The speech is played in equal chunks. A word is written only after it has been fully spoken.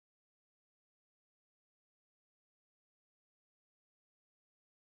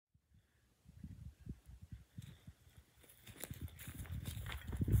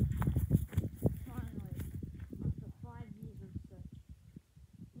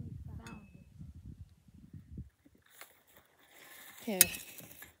Yeah.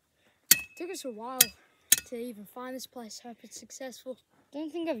 Took us a while to even find this place. Hope it's successful.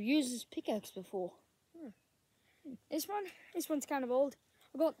 Don't think I've used this pickaxe before. This one's kind of old.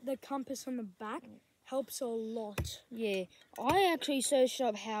 I got the compass on the back. Helps a lot. Yeah. I actually searched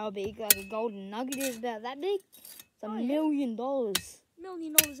up how big like a golden nugget is. About that big. It's $1 million. $1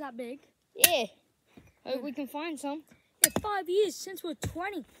 million that big. Yeah. Hope we can find some. Yeah, 5 years since we're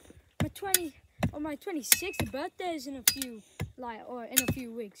 20. My 26th birthday is in a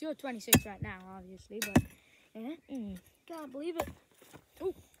few weeks. You're 26 right now, obviously, but yeah. Can't believe it.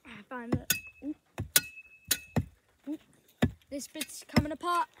 Oh, I found it. Ooh. Ooh. This bit's coming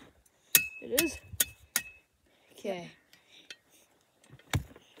apart. It is. Okay.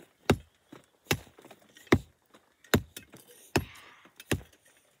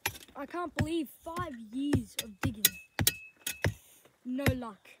 I can't believe 5 years of digging. No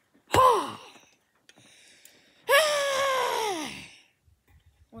luck.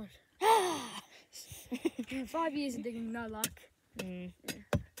 What? 5 years of digging, no luck. Yeah.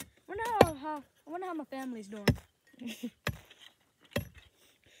 I wonder how my family's doing.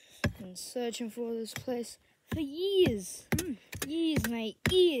 Been searching for this place for years. Years, mate.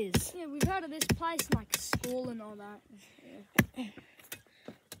 Years. Yeah, we've heard of this place in like school and all that. Yeah.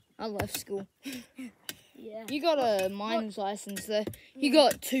 I left school. Yeah. You got a miner's license there. You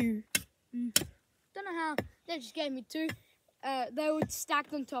got 2. Don't know how. They just gave me 2. They would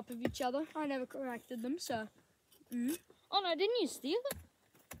stacked on top of each other. I never corrected them, so. Oh no, didn't you steal it?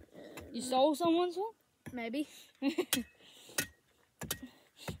 You stole someone's one? Maybe.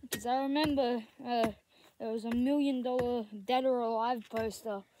 Because I remember there was $1 million Dead or Alive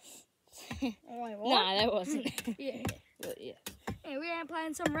poster. Oh, wait, what? Nah, that wasn't. Yeah. But yeah. Hey, we ain't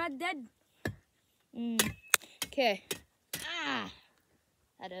playing some Red Dead. Okay.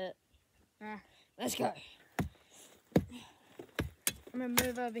 That hurt. Let's go. I'm gonna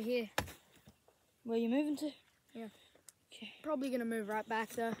move over here. Where you moving to? Yeah. Okay. Probably gonna move right back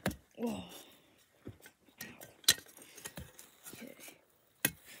though. Whoa.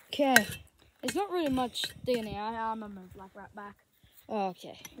 Okay. There's not really much digging here. I'm gonna move like right back.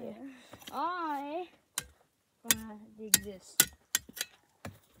 Okay. Yeah. I wanna dig this.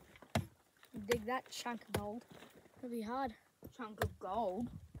 Dig that chunk of gold. It'll be hard. Chunk of gold.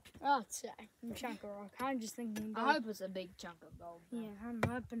 Oh, it's a chunk of rock. I'm just thinking gold. I hope it's a big chunk of gold. Yeah, I'm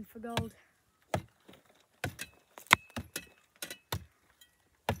hoping for gold.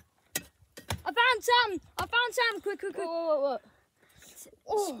 I found something! Quick. What? It's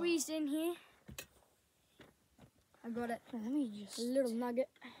squeezed in here. I got it. Let me just. A little nugget.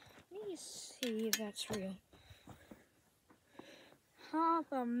 Let me see if that's real.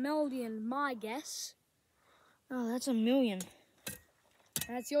 $500,000, my guess. Oh, that's $1 million.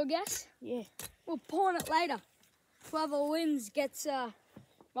 That's your guess? Yeah. We'll pawn it later. Whoever wins gets,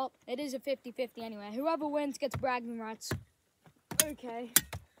 well, it is a 50-50 anyway. Whoever wins gets bragging rights. Okay.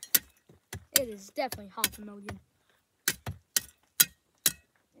 It is definitely $500,000.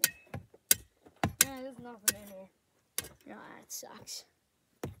 Yeah, there's nothing in here. Yeah, that sucks.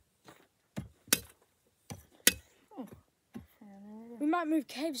 We might move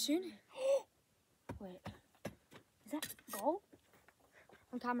caves soon. Wait. Is that gold?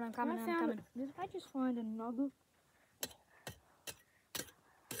 I'm coming. Did I just find a nugget?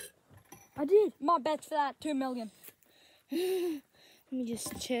 I did. My bet's for that, $2 million. Let me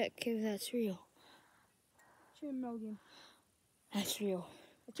just check if that's real. $2 million. That's real.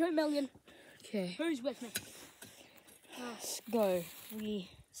 $2 million. Okay. Who's with me? Let's go.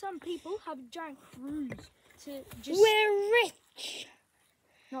 Some people have a giant cruise to just... We're rich!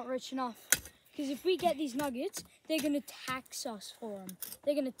 Not rich enough. Because if we get these nuggets, they're going to tax us for them.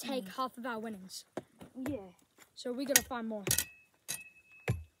 They're going to take half of our winnings. Yeah. So we got to find more.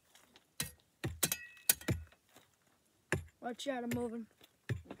 Watch out, I'm moving.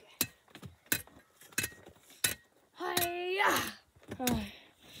 Okay. Hiya!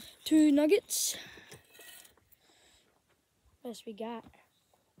 2 nuggets. Best we got.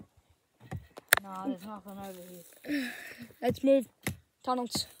 Nah, there's nothing over here. Let's move.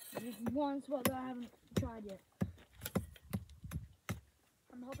 Tunnels. There's one spot that I haven't tried yet.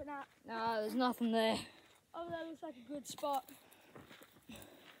 I'm hoping out. Nah, there's nothing there. Oh, that looks like a good spot.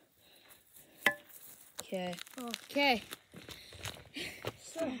 Okay. Oh. Okay.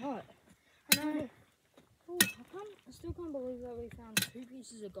 So hot. I know. Oh, I still can't believe that we found 2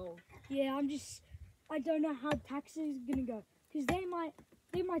 pieces of gold. Yeah, I don't know how taxes is gonna go. Because they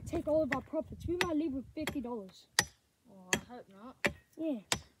might take all of our profits. We might leave with $50. Well, I hope not. Yeah.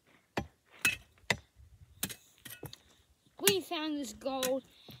 We found this gold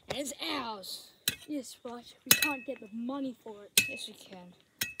and it's ours. Yes, but we can't get the money for it. Yes, we can.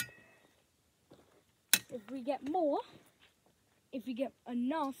 If we get more, if we get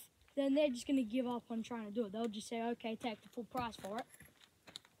enough, then they're just going to give up on trying to do it. They'll just say, okay, take the full price for it.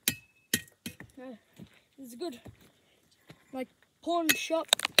 This is good. Like, pawn shop.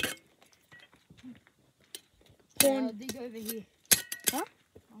 Pawn. I'll dig over here. Huh?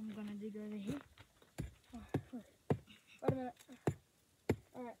 I'm gonna dig over here. Wait a minute.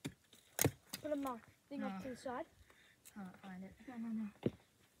 Alright. Put my thing off to the side. Can't find it. No.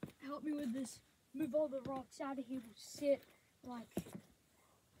 Help me with this. Move all the rocks out of here. We'll sit like.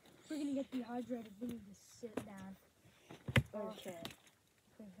 If we're gonna get dehydrated, we need to sit down. Okay.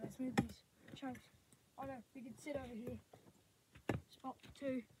 Okay, let's move these chunks. Oh no, we can sit over here. Spot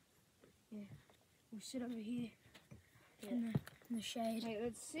 2. Yeah. We'll sit over here in the shade. Wait,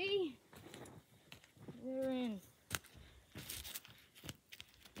 let's see. We're in.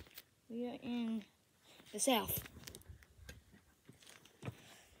 We are in the south.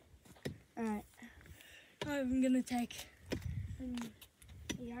 Alright. I'm gonna take.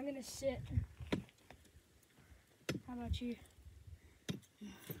 Yeah, I'm gonna sit. How about you?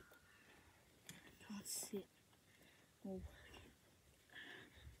 Can't sit. Oh.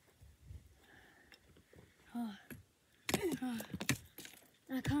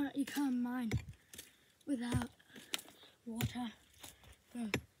 You can't mine without water. You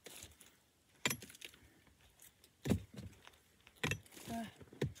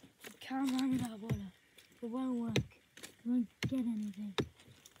can't mine without water. It won't work. You won't get anything.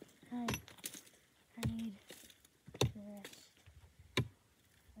 I need this.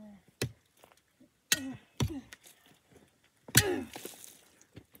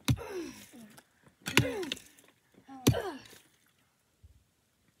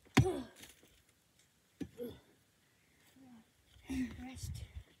 Rest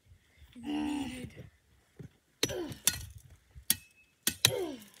is needed.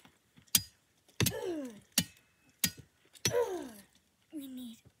 We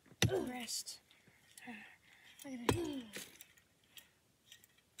need rest. Look at it.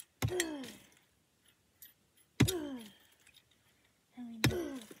 And we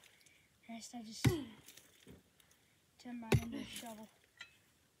need rest. I just turned mine into a shovel.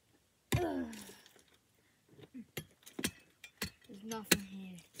 There's nothing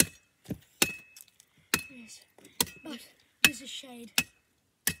here. Yes, but there's a shade.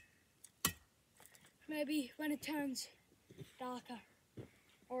 Maybe when it turns darker,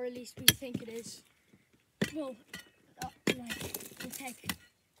 or at least we think it is, we'll take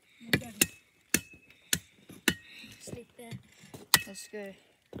and go sleep there. Let's go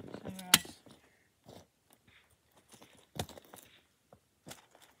somewhere else.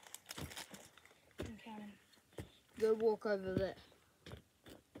 I'm counting. Go walk over there.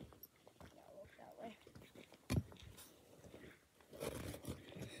 Yeah, walk that way.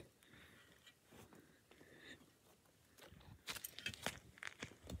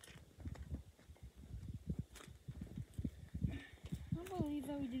 I can't believe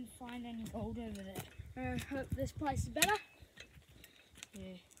that we didn't find any gold over there. I hope this place is better.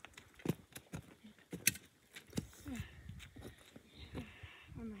 Yeah.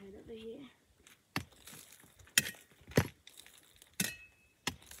 I'm gonna head over here.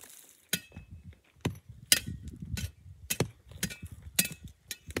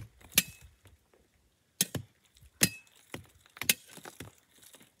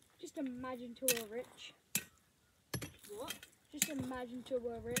 Just imagine to a rich. What? Just imagine to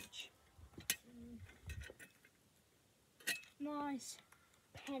a rich. Nice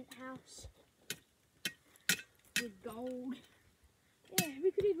penthouse With gold. Yeah, we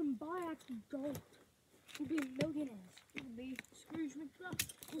could even buy actual gold. We'll be millionaires. We'll be Scrooge McDuck.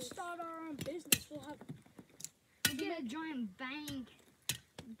 We'll start our own business. We'll Get a giant bank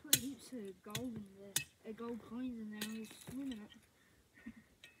and put heaps of gold in there, gold coins in there, and we'll swim in it.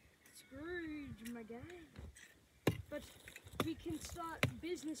 Scrooge, my guy. But we can start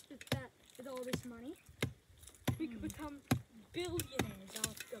business with that, with all this money. We could become billionaires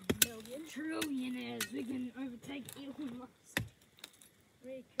after a million. Trillionaires. We can overtake Elon Musk.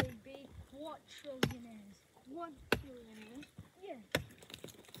 We could be quadrillionaires. Quadrillionaires. Yeah.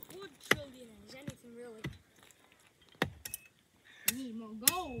 Quadrillionaires. Anything really. We need more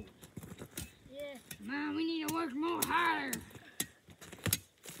gold. Yeah. Man, we need to work more harder.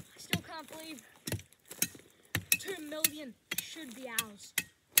 I still can't believe 2 million should be ours.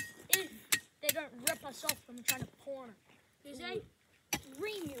 If they don't rip us off when we're trying to pawn it. There's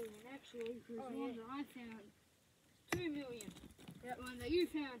 3 million actually. Because Oh, the one yeah. that I found, 2 million. That one that you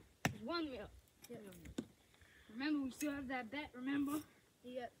found is 1 million. Yep. Remember, we still have that bet, remember?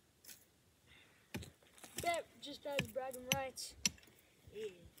 Yep. bet just has bragging rights. Yeah.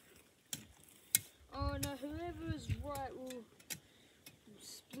 Oh no, whoever is right will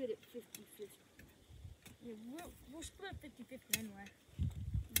Split it 50-50. yeah, we'll split 50-50 anyway.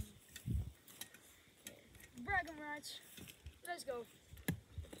 Bragging rights. Let's go.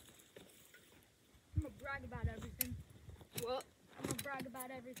 I'm gonna brag about everything. What? I'm gonna brag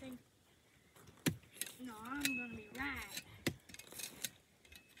about everything. No, I'm gonna be right.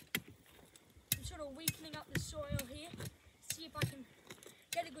 I'm sort of weakening up the soil here. See if I can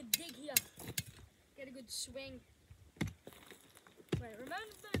get a good dig here. Get a good swing. Wait, remember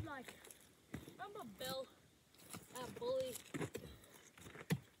Bill, our bully,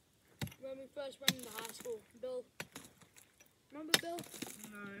 when we first went into high school? Bill. Remember Bill?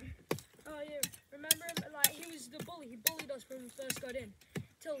 No. Oh yeah, remember him? Like, he was the bully. He bullied us when we first got in.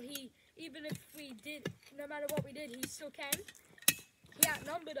 Till even if we did, no matter what we did, he still came. He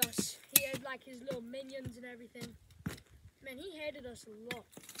outnumbered us. He had like his little minions and everything. Man, he hated us a lot.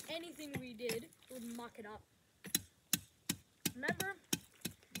 Anything we did would muck it up. Remember him?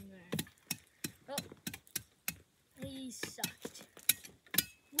 No. Well, he sucked.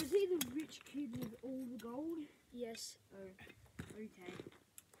 Was he the rich kid with all the gold? Yes. Oh, okay.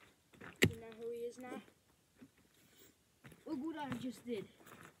 You know who he is now? Look what I just did.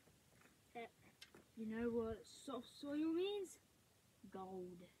 Yeah. You know what soft soil means?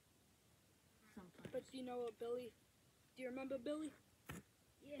 Gold. Sometimes. But do you know what Billy? Do you remember Billy?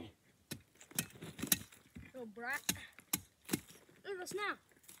 Yeah. Little brat. Look at us now.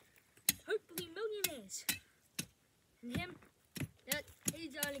 Hopefully millionaires. And him? Look,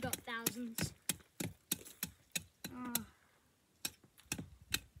 he's only got thousands.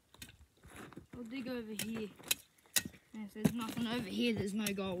 I'll dig over here. And if there's nothing over here, there's no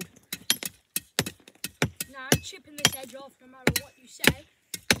gold. No, I'm chipping this edge off no matter what you say.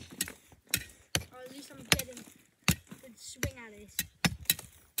 Or at least I'm getting a good swing out of this.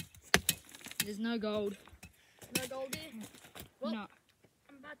 There's no gold. No gold here? Well, No.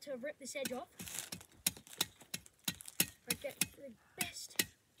 I'm about to rip this edge off. I get the best.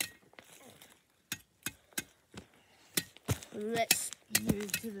 Let's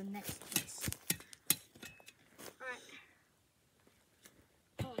move to the next place. Alright.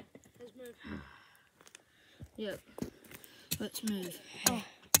 Oh, let's move. Yep. Let's move. Oh.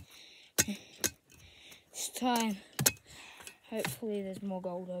 It's time. Hopefully there's more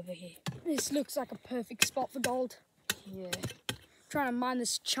gold over here. This looks like a perfect spot for gold. Yeah. Trying to mine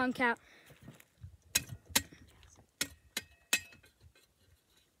this chunk out.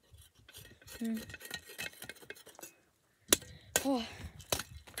 Oh.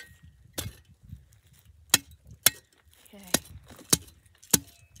 Okay.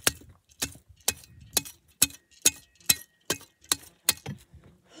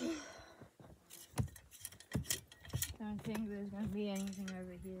 Don't think there's going to be anything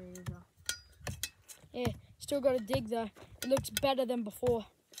over here either. Yeah, still got to dig though. It looks better than before.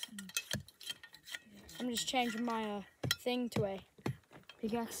 I'm just changing my thing to a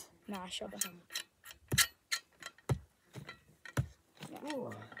Pickaxe? nah shovel.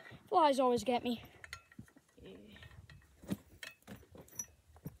 Ooh. Flies always get me. Yeah.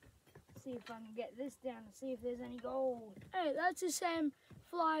 See if I can get this down and see if there's any gold. Hey, that's the same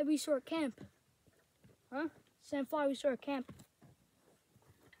fly we saw at camp. Huh? Same fly we saw at camp.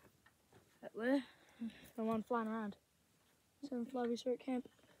 At where? The one flying around. Same fly we saw at camp.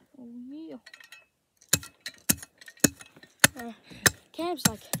 Oh yeah. Camp's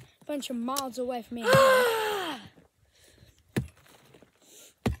like a bunch of miles away from me.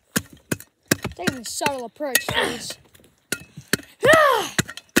 Taking a subtle approach to this.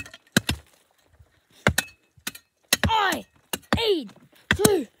 I need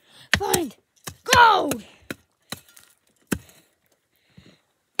to find gold.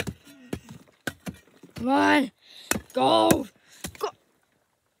 Come on, gold,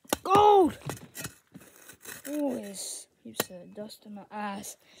 gold. Oh, there's heaps of dust in my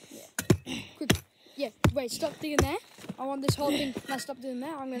ass. Quick. Yeah, wait, stop digging there. I want this whole thing. Now stop doing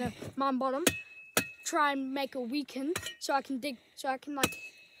that. I'm gonna mine bottom. Try and make a weaken so I can dig, so I can like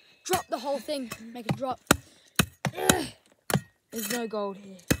drop the whole thing, make it drop. There's no gold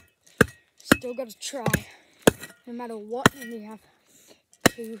here. Still gotta try. No matter what, we have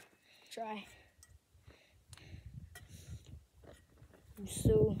to try. We'll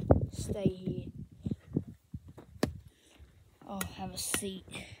still stay here. I'll have a seat.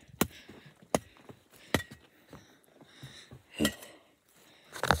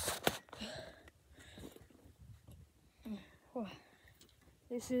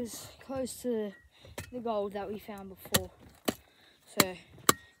 This is close to the gold that we found before. So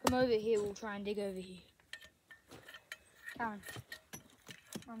come over here, we'll try and dig over here. Karen.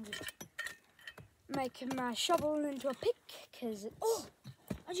 I'm just making my shovel into a pick because it's. Oh,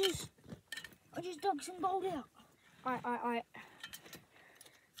 I just dug some gold out. I.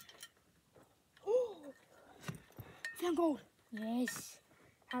 Oh, found gold. Yes.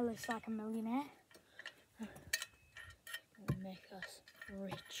 I looks like a millionaire. Will make us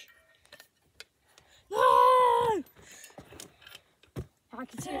rich. No! I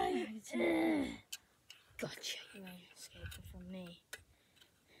can see it. I can see it. Gotcha. You ain't escaping from me.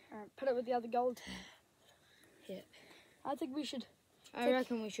 Alright, put it with the other gold. Yep. I think we should I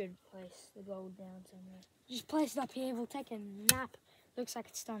reckon we should place the gold down somewhere. just place it up here. We'll take a nap. Looks like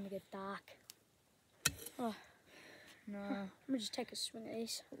it's starting to get dark. Oh, No, let me just take a swing at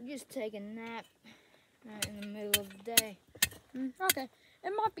these. we'll just take a nap right in the middle of the day. Okay,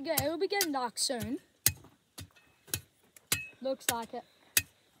 it might be good. It'll be getting dark soon. Looks like it.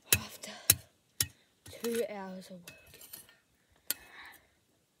 After 2 hours of work,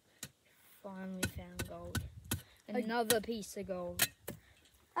 finally found gold. Another piece of gold.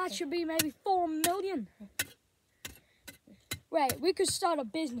 That should be maybe 4 million. Wait, we could start a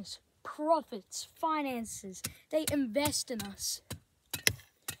business. Profits, finances, they invest in us.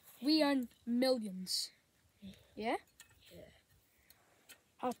 We earn millions. Yeah? Yeah.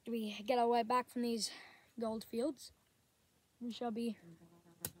 After we get our way back from these gold fields, we shall be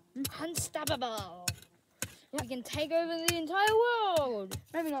Unstoppable. We can take over the entire world.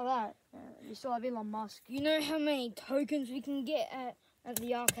 maybe not that. We still have Elon Musk. You know how many tokens we can get at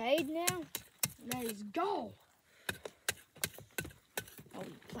the arcade now? Let's go. I'll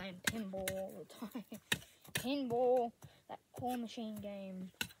be playing pinball all the time. Pinball, that claw machine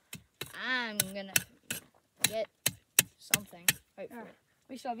game. I'm gonna get something, hopefully.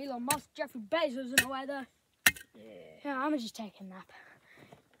 We still have Elon Musk, Jeffrey Bezos in the way there. Yeah. Yeah, I'm gonna just take a nap.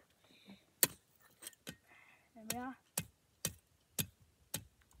 There we are.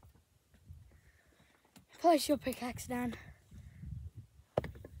 Place your pickaxe down.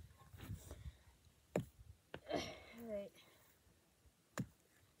 Right.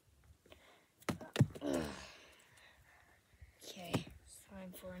 Okay, it's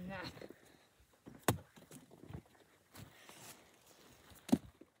time for a nap.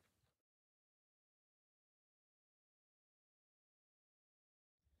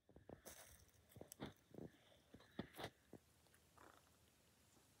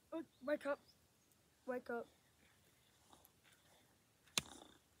 Oh, wake up. Wake up.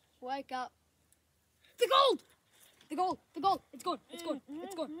 Wake up. The gold! The gold! The gold! It's gone! It's gone!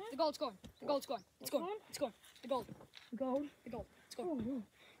 It's gone! The gold's gone! The gold's gone! It's gone! It's gone! The gold! The gold? The gold! It's gone! Oh,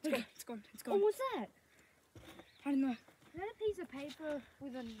 It's gone! It's gone! It's oh, gone! what's that? I don't know. Is that a piece of paper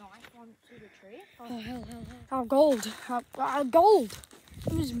with a knife onto the tree? Oh, hell. Our gold. Our gold.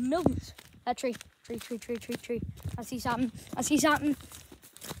 It was millions. That tree. Tree. I see something. What's that?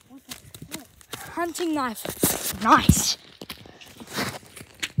 What? Hunting knife. Nice.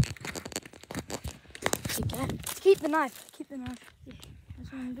 Keep the knife. Keep the knife. Yeah,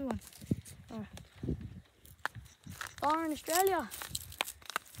 that's what I'm doing. Far in Australia.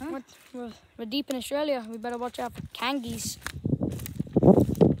 Huh? We're deep in Australia. We better watch out for kangies.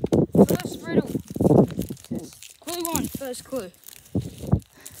 First riddle. Clue 1, first clue.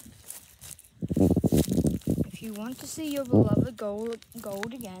 If you want to see your beloved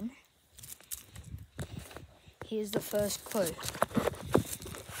gold again, here's the first clue.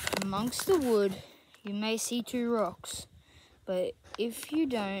 Amongst the wood, you may see 2 rocks, but if you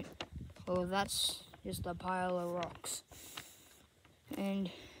don't, well, that's just a pile of rocks. And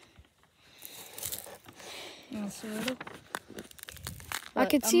that's the riddle. I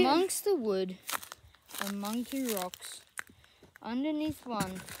could see it. Amongst the wood, among 2 rocks, underneath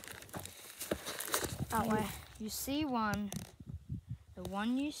one, That way. you see one. The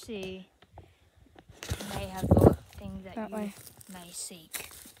one you see may have the thing that That you way. may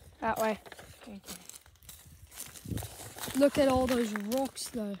seek. That way. Okay. Look at all those rocks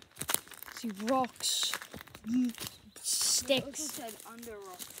though. See rocks, It sticks. said under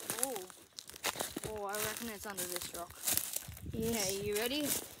rock. Oh, I reckon it's under this rock. Yes. Okay, you ready?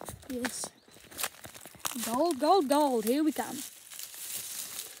 Yes. Gold. Here we come.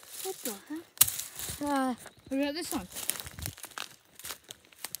 What the heck? What about this one?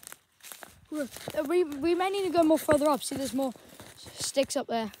 We may need to go more further up. See, there's more sticks up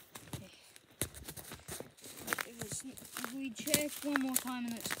there. If we check one more time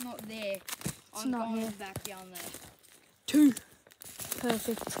and it's not there, It's I'm not going here. back down there. 2.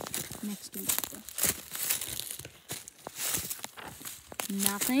 Perfect. Next to each other.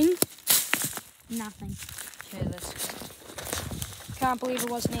 Nothing. Okay, let's go. Can't believe it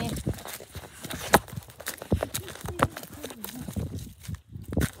wasn't here.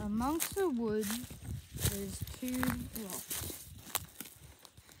 amongst the wood, there's two rocks.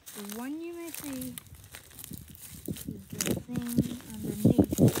 The one you may see is the thing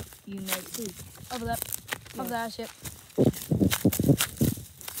underneath you may see. Over there. Yeah. Over there, I see it.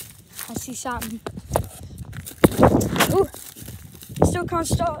 I see something. Ooh. Still can't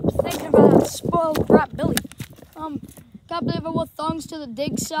stop thinking about that spoiled brat Billy. Can't believe I wore thongs to the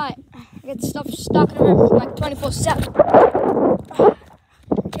dig site. I get stuff stuck in my room like 24/7.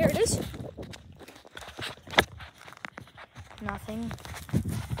 Here it is. Nothing.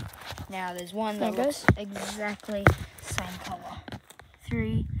 Now there's one There that looks exactly same color.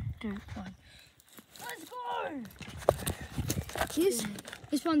 3, 2, 1. Let's go!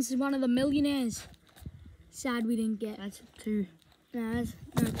 This one's one of the millionaires. Sad we didn't get. That's 2. No,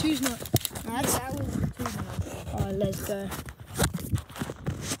 two's not. That was 2. Oh, let's go.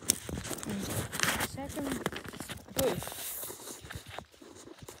 Second. Ooh.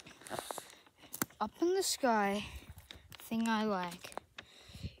 Up in the sky, thing I like.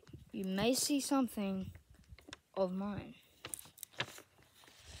 You may see something of mine.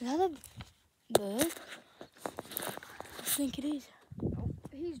 Is that a bird? I think it is. Oh,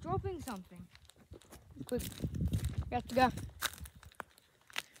 he's dropping something. Quick. We have to go.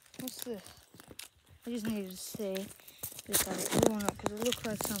 What's this? I just needed to see if that's true or not, because it looks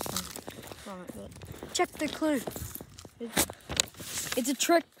like something from it, but Check the clue. It's a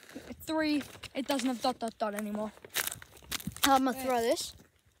trick 3. It doesn't have ... anymore. I'm gonna throw this.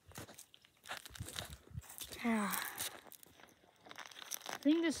 I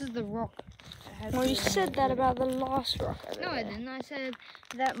think this is the rock. Well, you said that about the last rock. No, I didn't. I said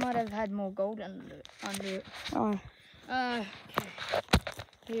that might have had more gold under it. Oh. Okay.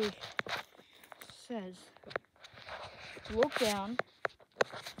 Here says, look down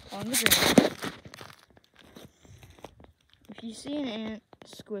on the ground. If you see an ant,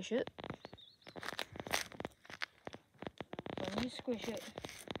 squish it. When you squish it,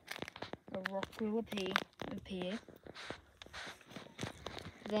 a rock will appear.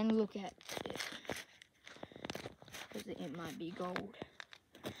 Then look at it, because it might be gold.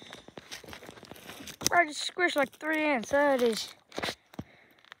 I just squished like 3 ants. There it is.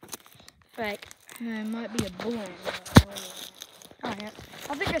 Fake. No, it might be a bull ant. Oh, yeah.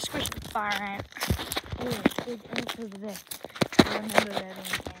 I think I squished a fire ant. Oh, big ant over there. I remember that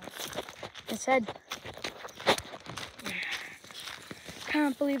ant. Its head.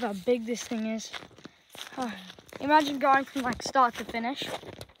 Can't believe how big this thing is. Oh, imagine going from like start to finish.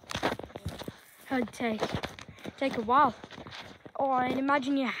 It'd take a while. Or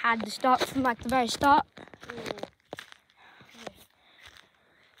imagine you had to start from like the very start.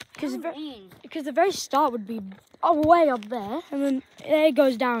 Because the very start would be way up there, and then it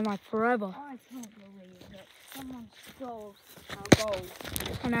goes down like forever. I can't believe that someone stole our gold.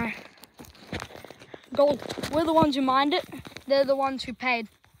 I know. Gold. We're the ones who mined it. They're the ones who paid.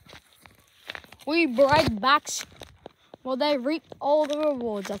 We brag backs. Well, they reap all the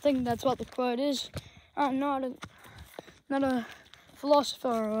rewards. I think that's what the quote is. I'm not a philosopher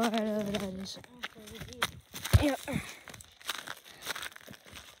or whatever that is. Yeah.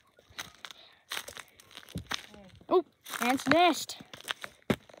 Oh, ant's nest.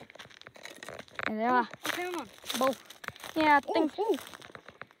 There they are. Okay, come on. Both. Yeah, I think.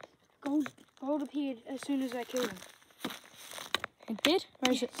 Gold appeared as soon as I killed him. It did?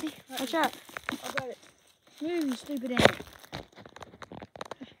 Where is it? See? Watch out. I got it. Move, you stupid ant.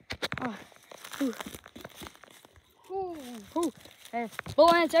 Oh. Ooh. Ooh. Ooh. There's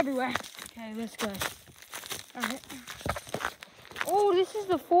bull ants everywhere. Okay, let's go. Alright. Oh, this is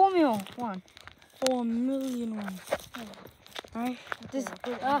the 4 mil one. 4 million one. Alright. This.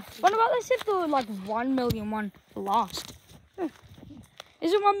 Okay. What about this if the like 1 million one lost?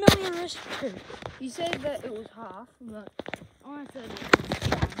 Is it 1 million or is it 2? You said that it was half, but I said it was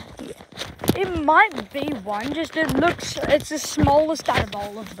 1. It might be 1. Just it's the smallest out of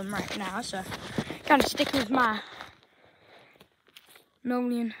all of them right now. So kind of sticking with my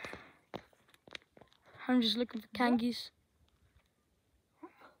million. I'm just looking for kangaroos.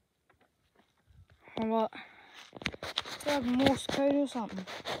 Or what? It's like Morse code or something.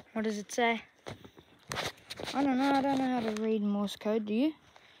 What does it say? I don't know. I don't know how to read Morse code. Do you?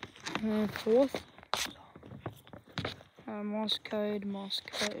 4th. Morse code.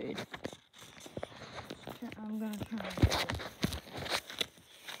 I'm gonna try and do this.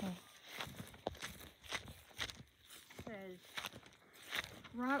 Okay. It says,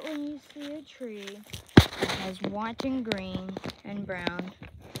 right when you see a tree that has white and green and brown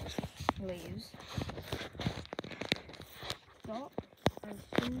leaves, stop as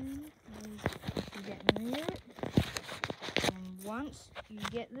soon as you get near it, and once once you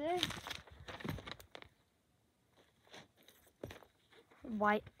get there,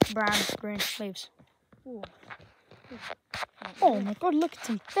 White, brown, green leaves. ooh, Oh my god, look, it's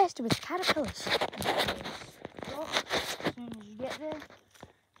infested with caterpillars. stop. As soon as you get there,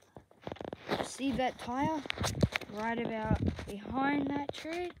 see that tire right about behind that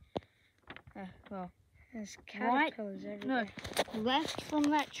tree? Well, There's Right? caterpillars no, everywhere. left from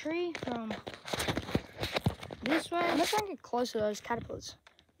that tree, from this way, I'm trying to get close to those caterpillars.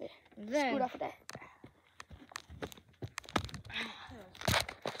 then Scoot up there.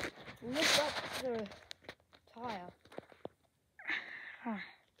 lift up the tire Huh.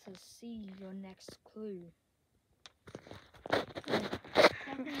 to see your next clue.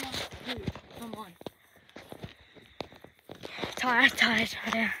 Fucking next clue. Come on. Tire.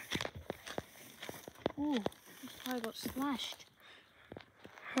 Ooh, this tire got slashed.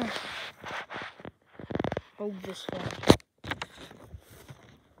 Hold this one.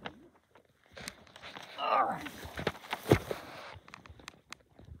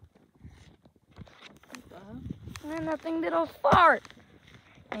 What the hell? And that thing did a fart.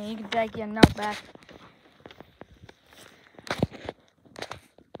 And you can take your note back.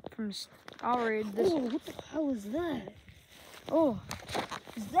 I'll read this. Ooh, what the hell is that? Oh,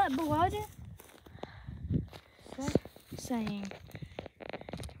 Is that blood? saying.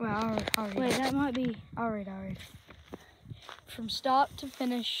 Well, I'll read. Wait, that might be. I'll read. From start to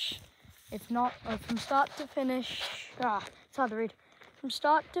finish, from start to finish, it's hard to read. From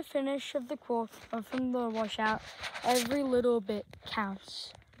start to finish of the quarter, or from the washout, every little bit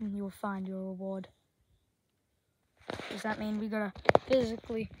counts, and you'll find your reward. Does that mean we gotta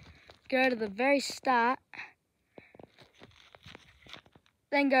physically go to the very start,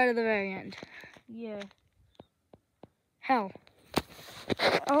 then go to the very end? Yeah. Hell.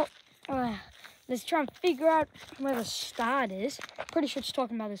 Oh, let's try and figure out where the start is. Pretty sure it's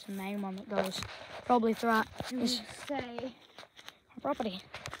talking about this main one that goes probably throughout this Say. property.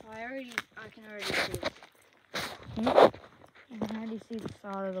 I can already see it. Hmm? I can already see the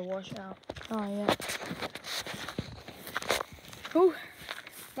start of the washout. Oh, yeah. Ooh,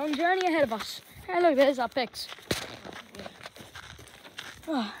 long journey ahead of us. Hey, look, there's our picks.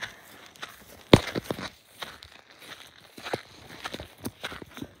 Oh.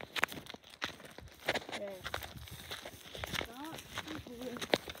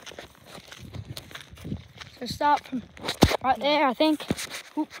 So start from right there, I think.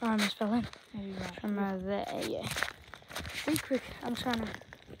 Oop, I almost fell in. Maybe right. From there, yeah. Be quick. I'm trying to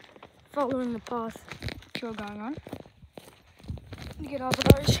following the path you're going on. Get off of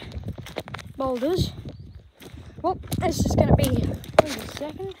those boulders. Well, this is gonna be. Wait a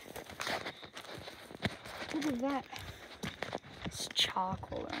second. Look at that. It's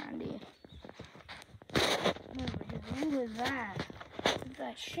charcoal around here. Look at that. Look at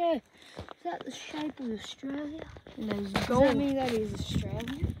that shape. Is that the shape of Australia? There's Does gold. that mean that is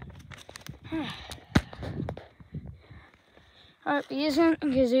Australia? I hope he isn't,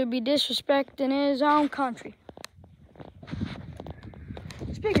 because it would be disrespecting his own country.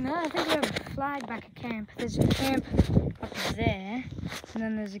 Speaking of that, I think we have a flag back at camp. There's a camp up there, and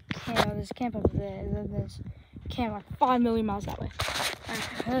then there's a camp up there, and then there's a camp like 5 million miles that way.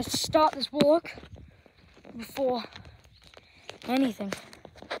 Alright, let's start this walk before anything.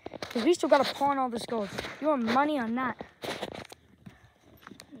 Because we still got to pawn all this gold. You want money on that? Yeah.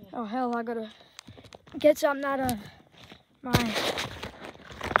 Oh hell, I gotta get something out of my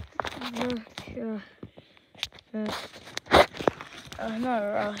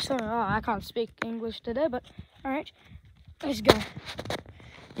sorry, I can't speak English today, but alright, let's go.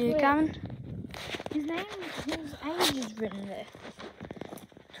 You Wait. coming? His age is written there.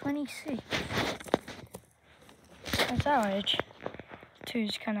 26. That's our age.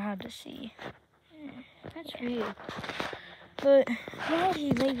 2's kind of hard to see. That's weird. But, Why would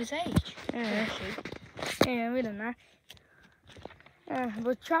he leave his age? yeah, we don't know.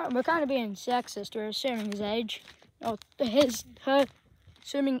 We're kind of being sexist. We're assuming his age. Oh, her,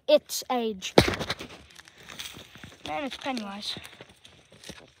 assuming its age. Man, it's Pennywise.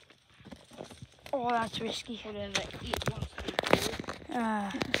 Oh, that's risky. Whatever it wants to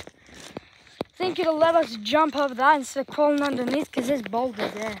be. Think it'll let us jump over that instead of crawling underneath, because there's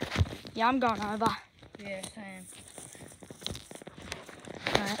boulders there. Yeah, I'm going over. Yeah, same.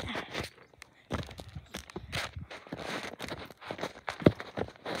 Alright.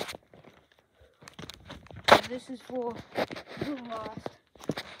 This is for the last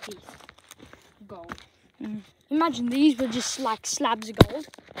piece. Gold. Imagine these were just like slabs of gold.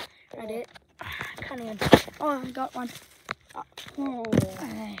 Right it. Can't even. Oh, I got one. Oh.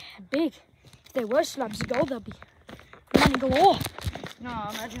 Big. If they were slabs of gold, they'd be money. money galore. No,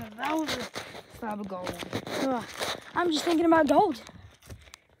 imagine if that was a slab of gold. I'm just thinking about gold.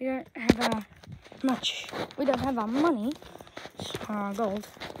 We don't have much. We don't have our money. Our gold.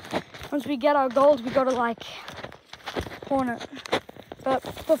 Once we get our gold, we gotta like pawn it. But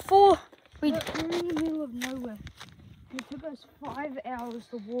before we're in the middle of nowhere. It took us 5 hours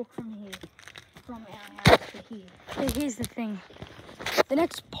to walk from here, from our house to here. But here's the thing. The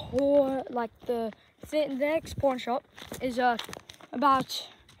next pawn, like the next pawn shop is about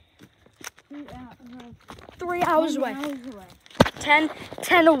 3 hours away. 10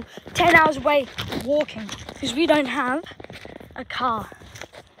 hours away walking, because we don't have a car.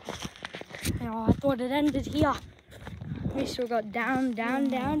 You know, I thought it ended here. We still got down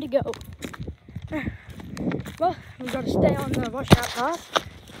to go. Well, we've got to stay on the washout path.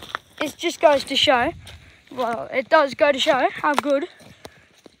 It just goes to show, well, it does go to show how good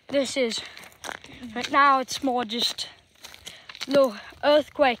this is. But now it's more just a little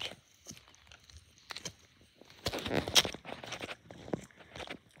earthquake.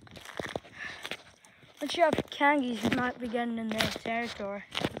 Not sure if kangies might be getting in their territory.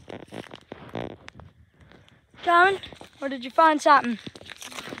 Darwin, or did you find something?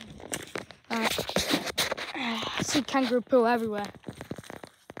 Alright. I see kangaroo poo everywhere.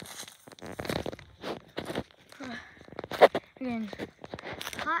 Again.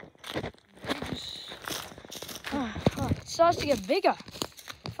 Hot. It starts to get bigger.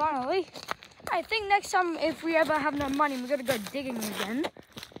 Finally. I think next time, if we ever have no money, we're gonna go digging again.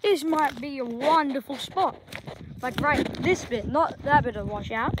 This might be a wonderful spot. Like right, this bit, not that bit of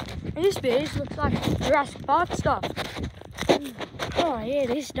washout. And this bit looks like Jurassic Park stuff. Oh yeah,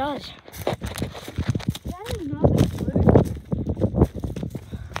 this does. That is another clue.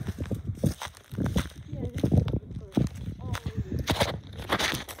 Yeah, this is another clue.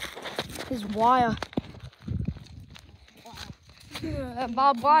 This wire. That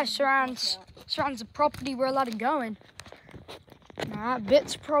barbed wire surrounds the property we're allowed to go in. Now that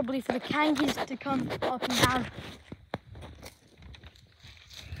bit's probably for the kangaroos to come up and down.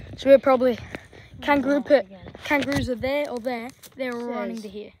 So we're probably kangaroos are there or there. They're running to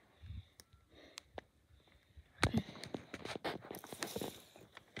here.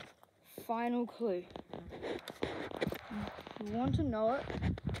 Final clue. If you want to know it,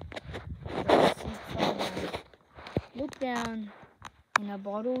 go see far down. Look down. In a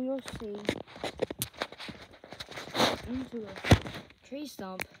bottle you'll see into a tree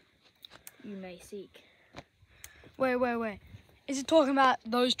stump you may seek. Wait. Is it talking about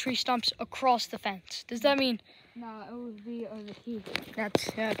those tree stumps across the fence? Does that mean? No, it would be over here. That's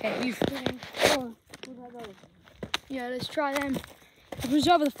okay. Oh, what about those? Yeah, let's try them. If it was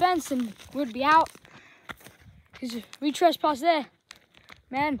over the fence, then we'd be out. Because if we trespass there,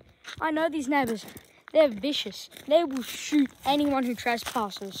 man, I know these neighbors. They're vicious. They will shoot anyone who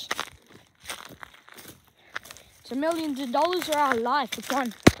trespasses. So millions of dollars are our life. Which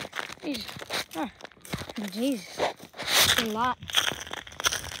one? Jeez. Oh, Jesus. That's a lot.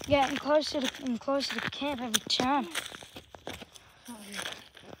 Getting closer and closer to camp every time.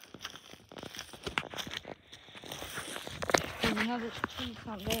 There's another tree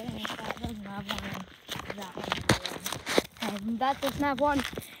stump there, and that doesn't have one. And that one. And that doesn't have one.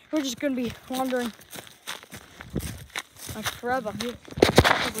 We're just going to be wandering like forever.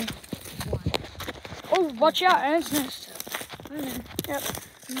 Probably one. Oh, watch out, ants nest. Yep.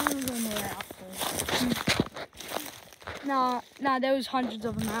 None of them were out there. Nah, there was hundreds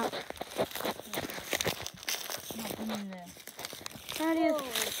of them out. Nothing in there. How do you...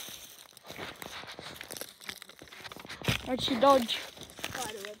 What'd she dodge?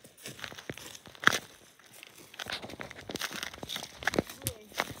 Spiderweb.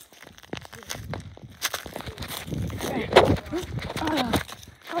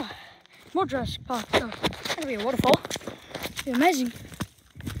 More Jurassic Park stuff. It's gonna be a waterfall. It'll be amazing.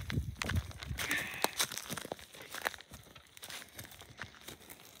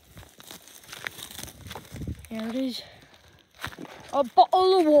 Here it is. A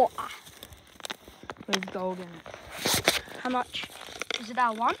bottle of water. With gold in it. How much? Is it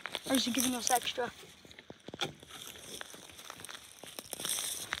our one? Or is it giving us extra?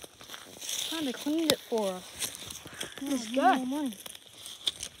 Kinda cleaned it for us. Let's Give go. me more money.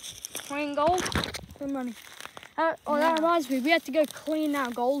 Clean gold. Good money. That reminds me, we had to go clean our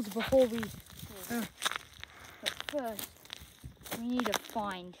gold before we... But first, we need to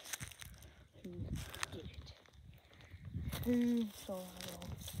find who did it. Who stole our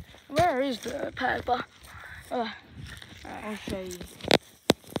gold? Where is the paper? I'll show you.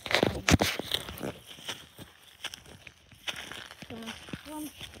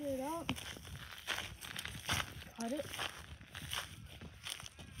 Crunched it up. Cut it.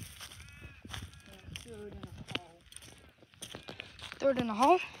 Throw it in a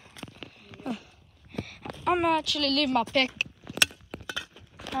hole. Yeah. I'm gonna actually leave my pick.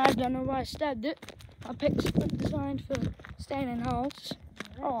 I don't know why I stabbed it. My pick's not designed for staying in holes.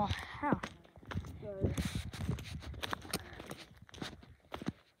 Oh, how?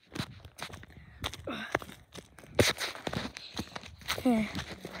 Okay.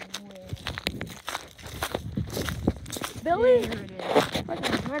 Billy? There it is.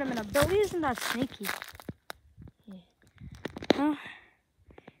 Wait a minute. Billy isn't that sneaky. Yeah.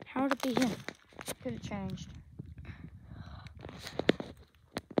 How would it be him? Could have changed.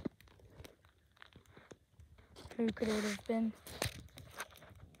 Who could it have been?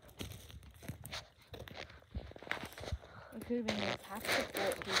 It could have been the tax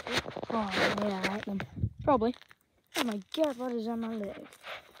support people. Oh, yeah, right then. Probably. Oh my god, what is on my leg?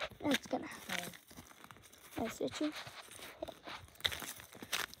 That's gonna hurt. That's itchy.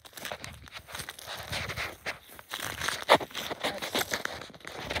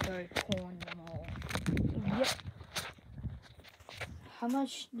 Go corn them all. Yep. How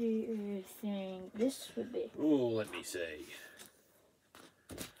much do you think this would be? Oh, let me see.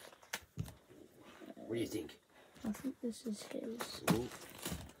 What do you think? I think this is his. Ooh.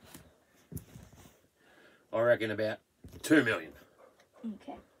 I reckon about 2 million.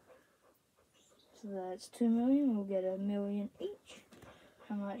 Okay. So that's 2 million. We'll get $1 million each.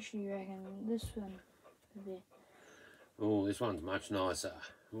 How much do you reckon this one would be? Oh, this one's much nicer.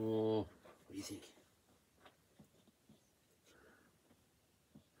 Oh, what do you think?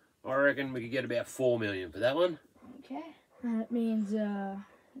 I reckon we could get about 4 million for that one. Okay. That means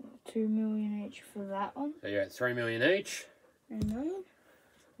 2 million each for that one. So you're at 3 million each. $1 million.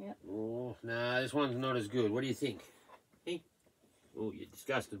 Oh, nah, this one's not as good. What do you think? Hey? Oh, you're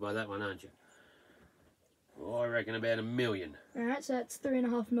disgusted by that one, aren't you? Oh, I reckon about $1 million. Alright, so that's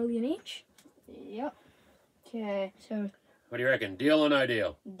 3.5 million each. Yep. Okay. So, What do you reckon? Deal or no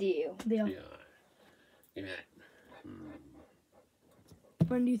deal? Deal. deal. Yeah. Give me that.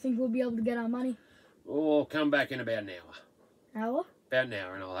 When do you think we'll be able to get our money? Oh, I'll come back in about an hour. Hour? About an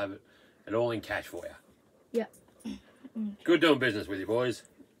hour, and I'll have it all in cash for you. Yeah. Good doing business with you, boys.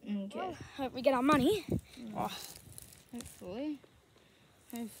 Okay. Hope we get our money. Oh, Hopefully.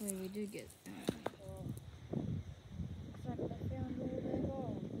 Hopefully we do get. Looks like I found all their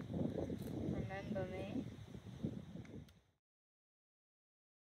gold. Remember me?